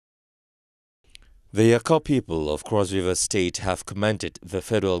The Yakurr people of Cross River State have commended the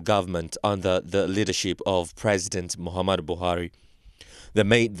federal government under the leadership of President Muhammadu Buhari. They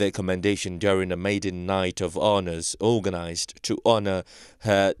made the commendation during a maiden night of honors organized to honor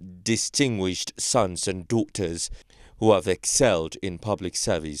her distinguished sons and daughters who have excelled in public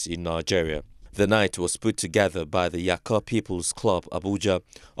service in Nigeria. The night was put together by the Yakurr People's Club Abuja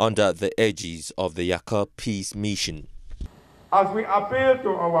under the aegis of the Yakurr Peace Mission. As we appeal to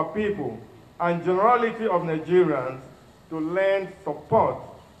our people and generality of Nigerians to lend support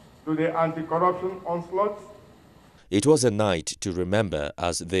to the anti-corruption onslaught. It was a night to remember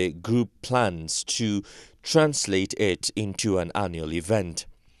as the group plans to translate it into an annual event.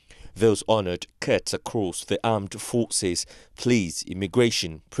 Those honored cut across the armed forces, police,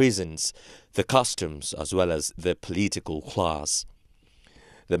 immigration, prisons, the customs, as well as the political class.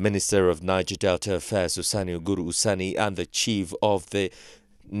 The Minister of Niger Delta Affairs, Yakurr Usani, and the Chief of the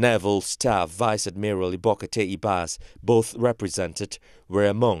Naval Staff, Vice Admiral Ibokete Ibas, both represented, were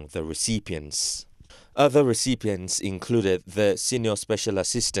among the recipients. Other recipients included the Senior Special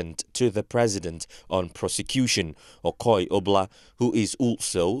Assistant to the President on Prosecution, Okoy Obla, who is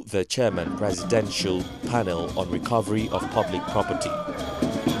also the Chairman Presidential Panel on Recovery of Public Property.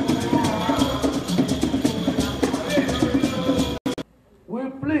 We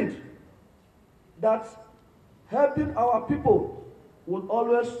plead that helping our people will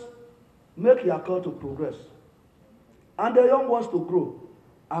always make Yakurr to progress, and the young ones to grow,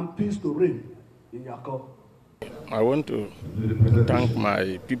 and peace to reign in Yakurr. I want to thank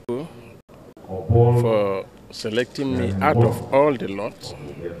my people for selecting me out of all the lots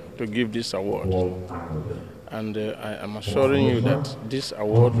to give this award. And I am assuring you that this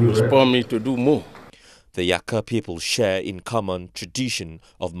award will spur me to do more. The Yakurr people share in common tradition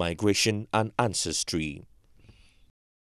of migration and ancestry.